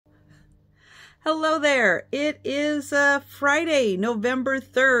Hello there. It is Friday, November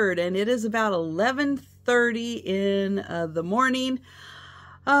 3rd, and it is about 11:30 in the morning.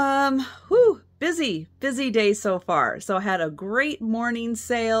 Busy day so far. So I had a great morning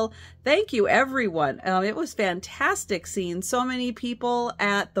sale. Thank you, everyone. It was fantastic seeing so many people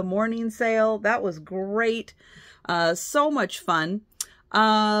at the morning sale. That was great. So much fun.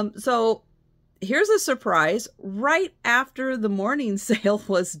 So here's a surprise. Right after the morning sale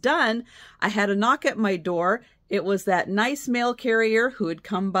was done, I had a knock at my door. It was that nice mail carrier who had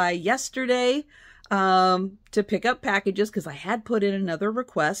come by yesterday to pick up packages because I had put in another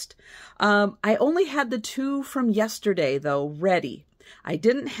request. I only had the two from yesterday, though, ready. I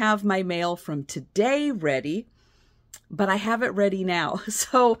didn't have my mail from today ready, but I have it ready now.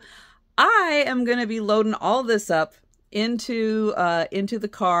 So I am going to be loading all this up into the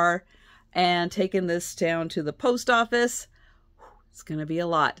car and taking this down to the post office. It's going to be a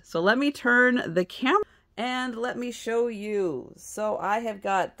lot. So let me turn the camera and let me show you. So I have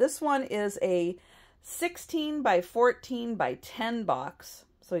got, this one is a 16 by 14 by 10 box.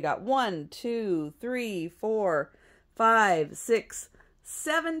 So we got 1, 2, 3, 4, 5, 6,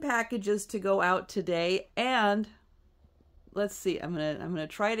 7 packages to go out today. And let's see, I'm gonna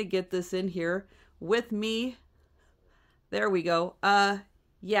try to get this in here with me. There we go.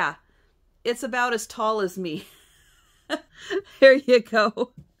 Yeah. It's about as tall as me. There you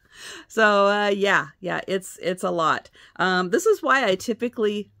go. So, yeah, it's a lot. This is why I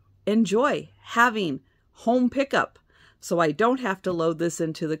typically enjoy having home pickup, so I don't have to load this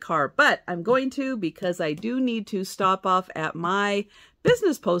into the car. But I'm going to, because I do need to stop off at my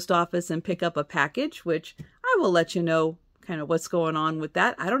business post office and pick up a package, which I will let you know kind of what's going on with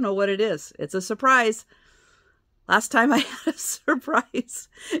that. I don't know what it is. It's a surprise. Last time I had a surprise,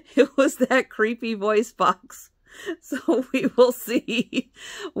 it was that creepy voice box. So we will see.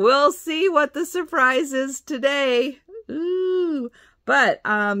 We'll see what the surprise is today. Ooh. But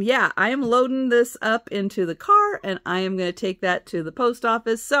yeah, I am loading this up into the car and I am going to take that to the post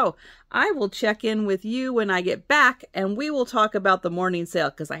office. So I will check in with you when I get back and we will talk about the morning sale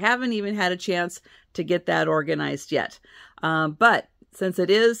because I haven't even had a chance to get that organized yet. But since it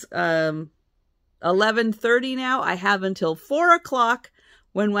is 11:30 now, I have until 4 o'clock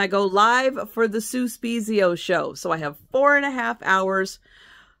when I go live for the Sue Spezio show. So I have 4.5 hours.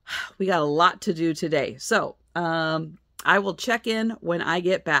 We got a lot to do today. So I will check in when I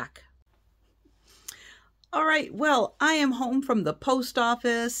get back. All right. Well, I am home from the post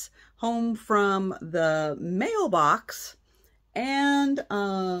office, home from the mailbox, and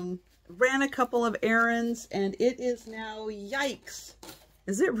ran a couple of errands, and it is now, yikes.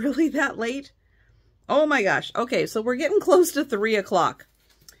 Is it really that late? Oh my gosh. Okay, so we're getting close to 3 o'clock,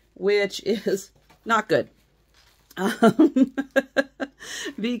 which is not good.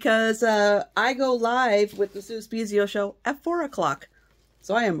 Because I go live with the Sue Spezio show at 4 o'clock.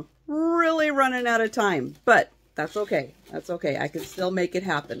 So I am really running out of time, but that's okay. That's okay. I can still make it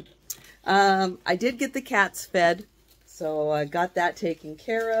happen. I did get the cats fed, so I got that taken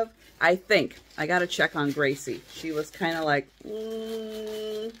care of. I think I got to check on Gracie. She was kind of like,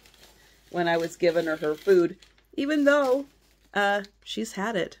 when I was giving her food, even though she's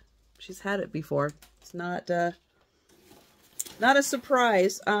had it. She's had it before. It's not a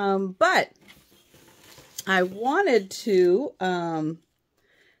surprise. But I wanted to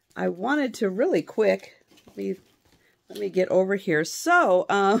really quick, let me get over here. So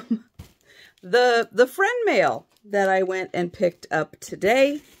the friend mail that I went and picked up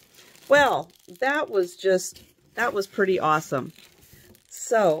today, well, that was pretty awesome.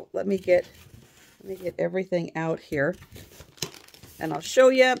 So let me get everything out here and I'll show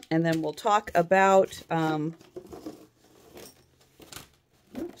you, and then we'll talk about,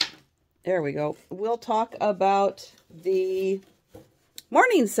 there we go. We'll talk about the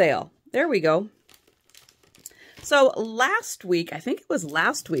morning sale. There we go. So last week, I think it was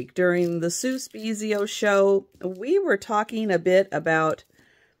last week during the Sue Spezio show, we were talking a bit about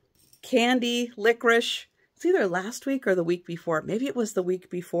candy, licorice. It's either last week or the week before. Maybe it was the week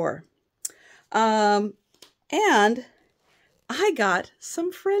before. And I got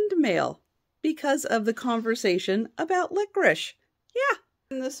some friend mail because of the conversation about licorice. Yeah,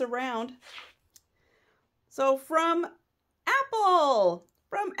 turn this around. So from Apple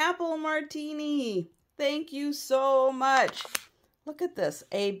Martini. Thank you so much. Look at this,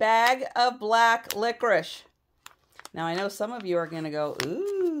 a bag of black licorice. Now I know some of you are going to go,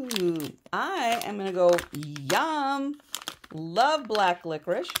 ooh, I am going to go, yum. Love black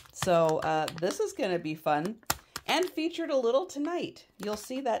licorice. So this is going to be fun and featured a little tonight. You'll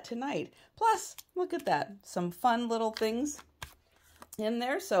see that tonight. Plus, look at that. Some fun little things in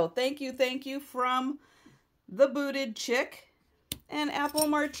there. So thank you from the Booted Chick and Apple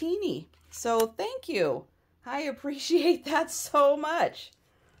Martini. So thank you. I appreciate that so much.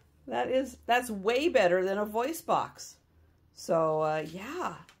 That's way better than a voice box. So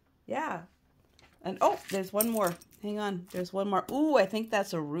yeah. And oh, there's one more. Hang on, there's one more. Ooh, I think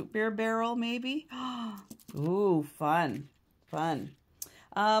that's a root beer barrel, maybe. Ooh, fun.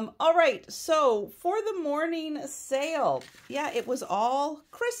 All right, so for the morning sale, yeah, it was all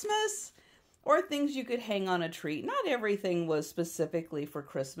Christmas or things you could hang on a tree. Not everything was specifically for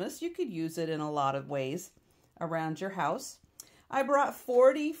Christmas. You could use it in a lot of ways around your house. I brought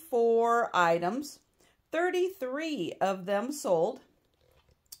 44 items. 33 of them sold.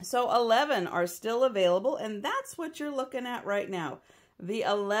 So 11 are still available, and that's what you're looking at right now. The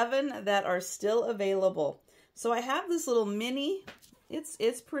 11 that are still available. So I have this little mini.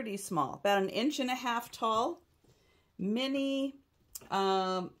 It's pretty small, about 1.5 inches tall. Mini,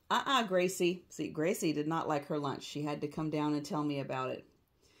 Gracie. See, Gracie did not like her lunch. She had to come down and tell me about it.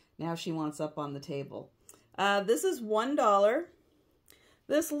 Now she wants up on the table. This is $1.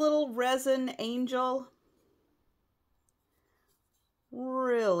 This little resin angel,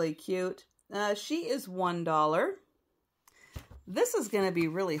 really cute. She is $1. This is going to be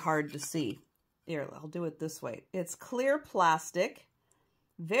really hard to see. Here, I'll do it this way. It's clear plastic,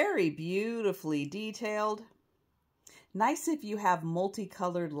 very beautifully detailed. Nice if you have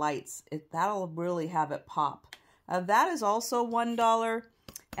multicolored lights. That'll really have it pop. That is also $1.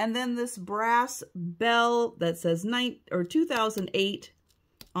 And then this brass bell that says 2008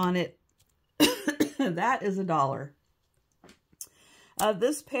 on it, that is $1.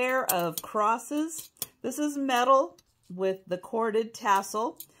 This pair of crosses, this is metal with the corded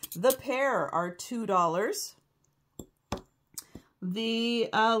tassel. The pair are $2. The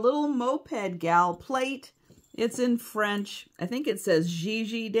little moped gal plate, it's in French. I think it says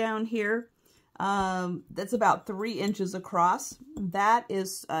Gigi down here. That's about 3 inches across. That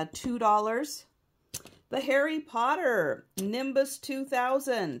is $2. The Harry Potter Nimbus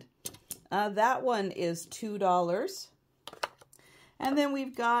 2000. That one is $2. And then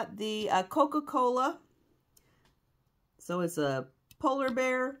we've got the Coca-Cola. So it's a polar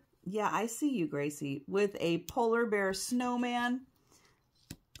bear. Yeah, I see you, Gracie. With a polar bear snowman.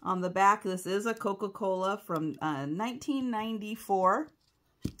 On the back, this is a Coca-Cola from 1994.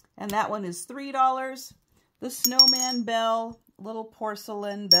 And that one is $3. The snowman bell, little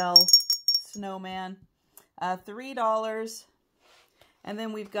porcelain bell snowman, $3. And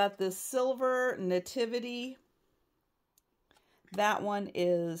then we've got this silver nativity. That one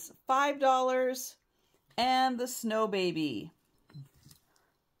is $5. And the snow baby.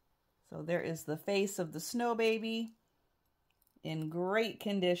 So there is the face of the snow baby in great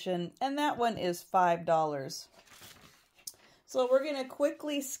condition. And that one is $5. So we're going to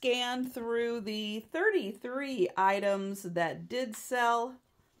quickly scan through the 33 items that did sell.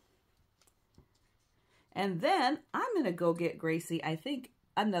 And then I'm going to go get Gracie, I think,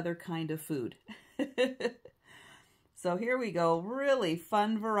 another kind of food. So here we go. Really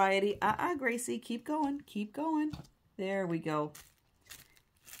fun variety. Gracie, keep going. Keep going. There we go.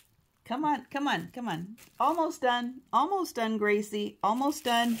 Come on, come on, come on. Almost done. Almost done, Gracie. Almost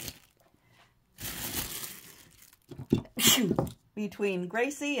done. Between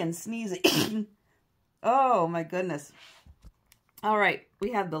Gracie and sneezing. Oh, my goodness. All right.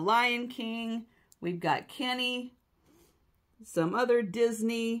 We have the Lion King. We've got Kenny. Some other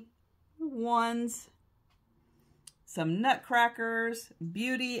Disney ones. Some Nutcrackers,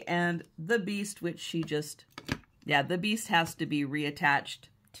 Beauty, and the Beast, which she just... Yeah, the Beast has to be reattached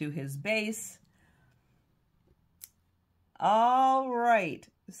to his base. All right.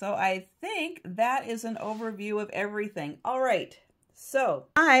 So I think that is an overview of everything. All right. So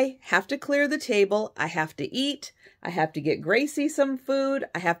I have to clear the table. I have to eat. I have to get Gracie some food.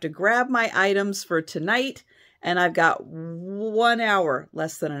 I have to grab my items for tonight. And I've got 1 hour,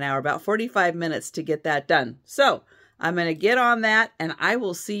 less than an hour, about 45 minutes to get that done. So I'm going to get on that, and I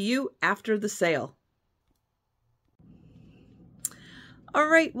will see you after the sale. All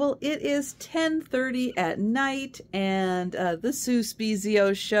right, well, it is 10:30 at night, and the Sue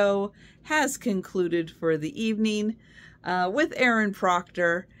Spezio show has concluded for the evening with Erin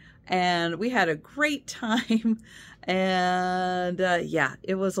Proctor, and we had a great time, and yeah,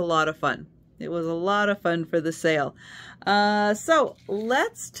 it was a lot of fun. It was a lot of fun for the sale. So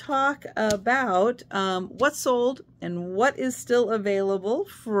let's talk about what sold and what is still available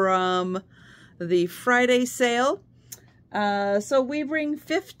from the Friday sale. So we bring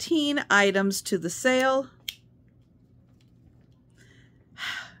 15 items to the sale.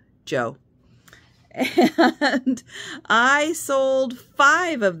 Joe. And I sold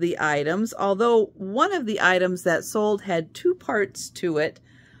 5 of the items, although one of the items that sold had 2 parts to it.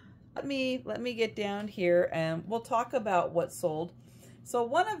 Let me get down here and we'll talk about what sold. So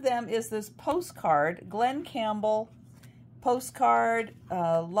one of them is this postcard, Glenn Campbell postcard,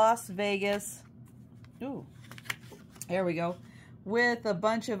 Las Vegas. Ooh, there we go. With a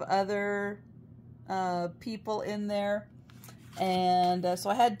bunch of other people in there. And so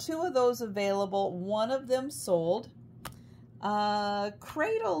I had 2 of those available. One of them sold.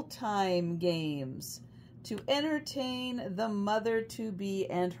 Cradle Time games to entertain the mother-to-be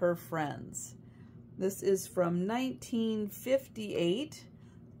and her friends. This is from 1958.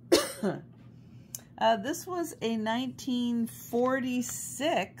 This was a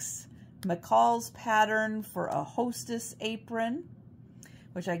 1946 McCall's pattern for a hostess apron,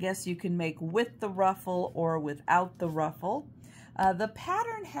 which I guess you can make with the ruffle or without the ruffle. The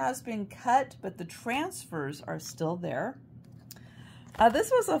pattern has been cut, but the transfers are still there. This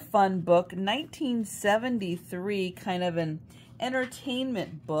was a fun book, 1973, kind of an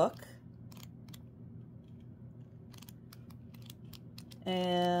entertainment book.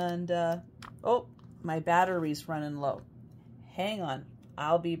 And, oh, my battery's running low. Hang on,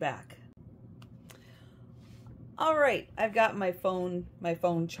 I'll be back. All right, I've got my phone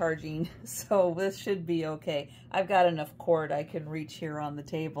charging, so this should be okay. I've got enough cord I can reach here on the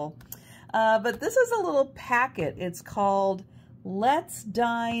table. But this is a little packet. It's called Let's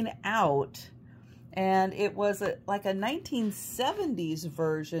Dine Out. And it was like a 1970s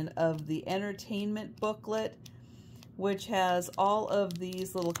version of the entertainment booklet, which has all of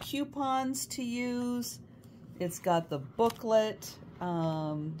these little coupons to use. It's got the booklet,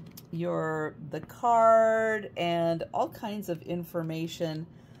 the card, and all kinds of information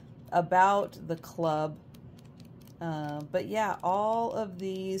about the club. But yeah, all of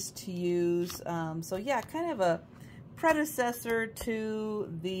these to use. So yeah, kind of a predecessor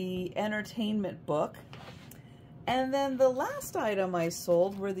to the entertainment book. And then the last item I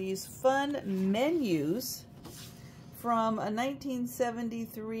sold were these fun menus from a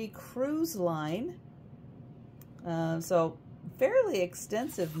 1973 cruise line. So fairly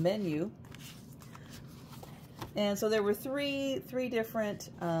extensive menu. And so there were three different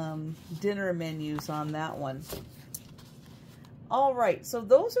dinner menus on that one. All right, so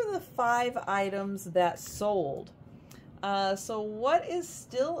those are the 5 items that sold. So what is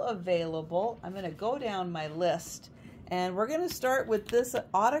still available? I'm going to go down my list, and we're going to start with this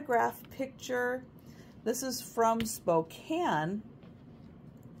autograph picture. This is from Spokane,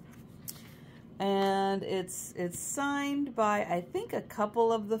 and it's signed by, I think, a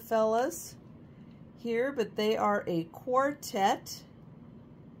couple of the fellas here, but they are a quartet.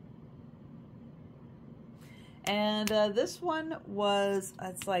 And this one was,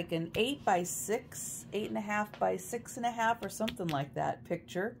 it's like an 8 by 6, 8.5 by 6.5 or something like that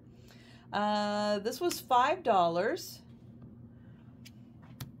picture. This was $5.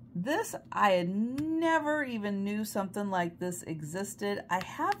 This, I had never even knew something like this existed. I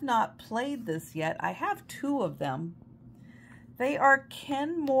have not played this yet. I have 2 of them. They are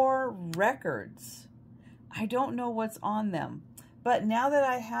Kenmore records. I don't know what's on them, but now that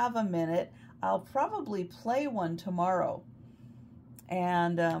I have a minute, I'll probably play one tomorrow,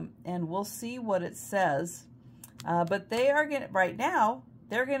 and we'll see what it says. But they are gonna, right now,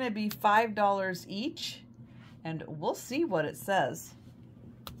 they're gonna be $5 each, and we'll see what it says.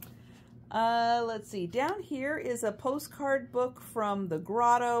 Let's see, down here is a postcard book from the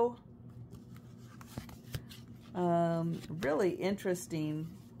Grotto. Really interesting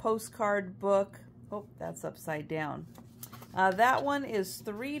postcard book. Oh, that's upside down. That one is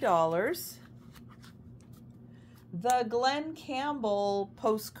 $3. The Glenn Campbell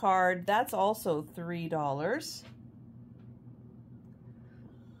postcard, that's also $3.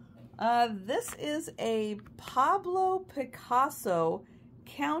 This is a Pablo Picasso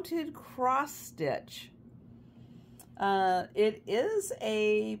counted cross stitch. It is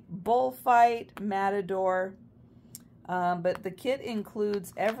a bullfight matador, but the kit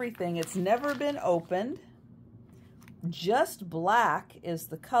includes everything. It's never been opened. Just black is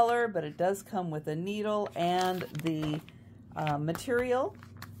the color, but it does come with a needle and the material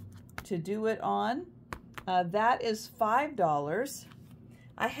to do it on. That is $5.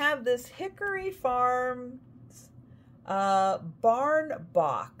 I have this Hickory Farms barn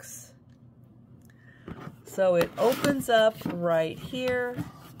box. So it opens up right here.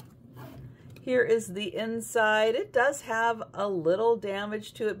 Here is the inside. It does have a little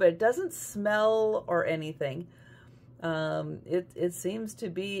damage to it, but it doesn't smell or anything. It seems to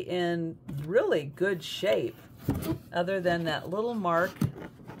be in really good shape, other than that little mark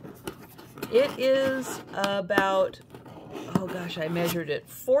It is about, oh gosh, I measured it,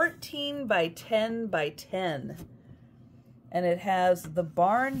 14 by 10 by 10. And it has the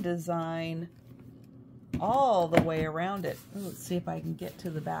barn design all the way around it. Ooh, let's see if I can get to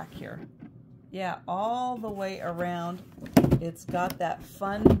the back here. Yeah, all the way around. It's got that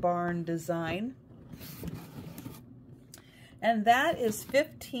fun barn design. And that is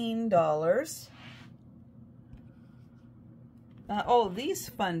 $15. Oh, these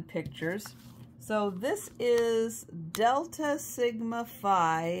fun pictures. So this is Delta Sigma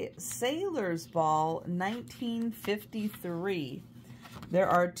Phi Sailor's Ball 1953. There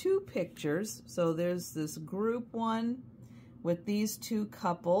are two pictures. So there's this group one with these two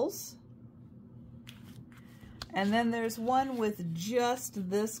couples. And then there's one with just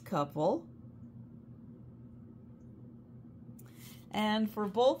this couple. And for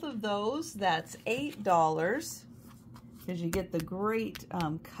both of those, that's $8 because you get the great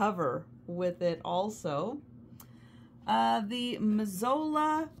cover with it also. The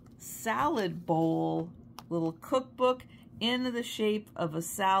Mazzola salad bowl, little cookbook in the shape of a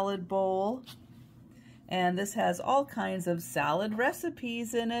salad bowl. And this has all kinds of salad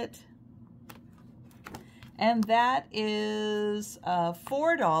recipes in it. And that is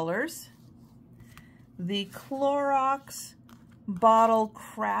 $4. The Clorox bottle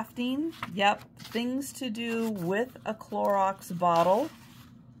crafting. Yep, things to do with a Clorox bottle.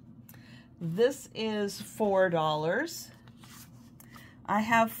 This is $4. I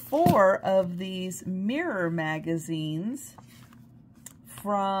have 4 of these mirror magazines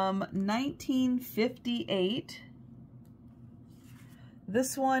from 1958.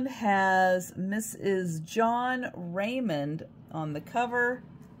 This one has Mrs. John Raymond on the cover.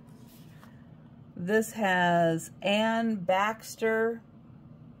 This has Ann Baxter.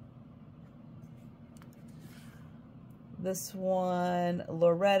 This one,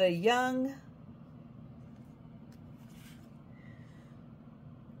 Loretta Young.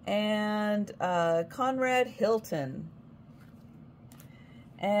 And Conrad Hilton.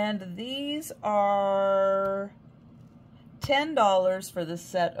 And these are $10 for the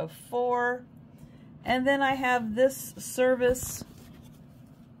set of 4. And then I have this service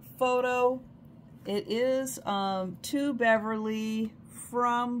photo. It is to Beverly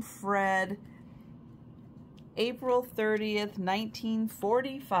from Fred, April 30th,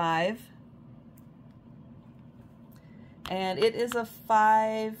 1945. And it is a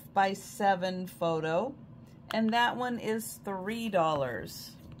 5 by 7 photo. And that one is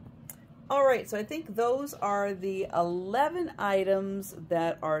 $3. All right, so I think those are the 11 items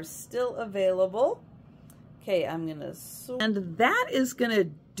that are still available. Okay, I'm gonna, and that is gonna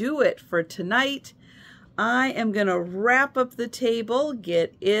do it for tonight. I am gonna wrap up the table,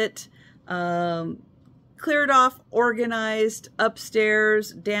 get it cleared off, organized,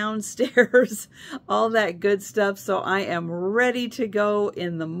 upstairs, downstairs, all that good stuff. So I am ready to go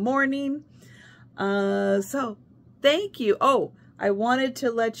in the morning. So thank you. Oh, I wanted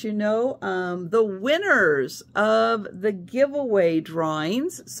to let you know the winners of the giveaway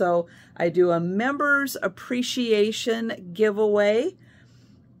drawings. So I do a members appreciation giveaway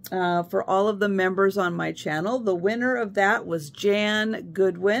for all of the members on my channel. The winner of that was Jan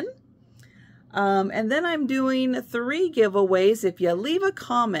Goodwin. And then I'm doing 3 giveaways. If you leave a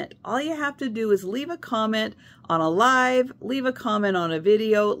comment, all you have to do is leave a comment on a live, leave a comment on a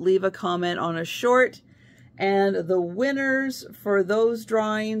video, leave a comment on a short. And the winners for those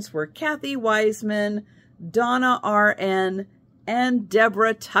drawings were Kathy Wiseman, Donna RN, and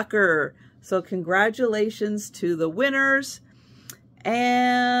Deborah Tucker. So congratulations to the winners.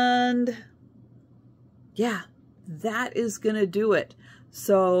 And yeah, that is going to do it.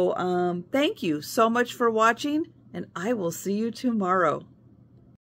 So thank you so much for watching, and I will see you tomorrow.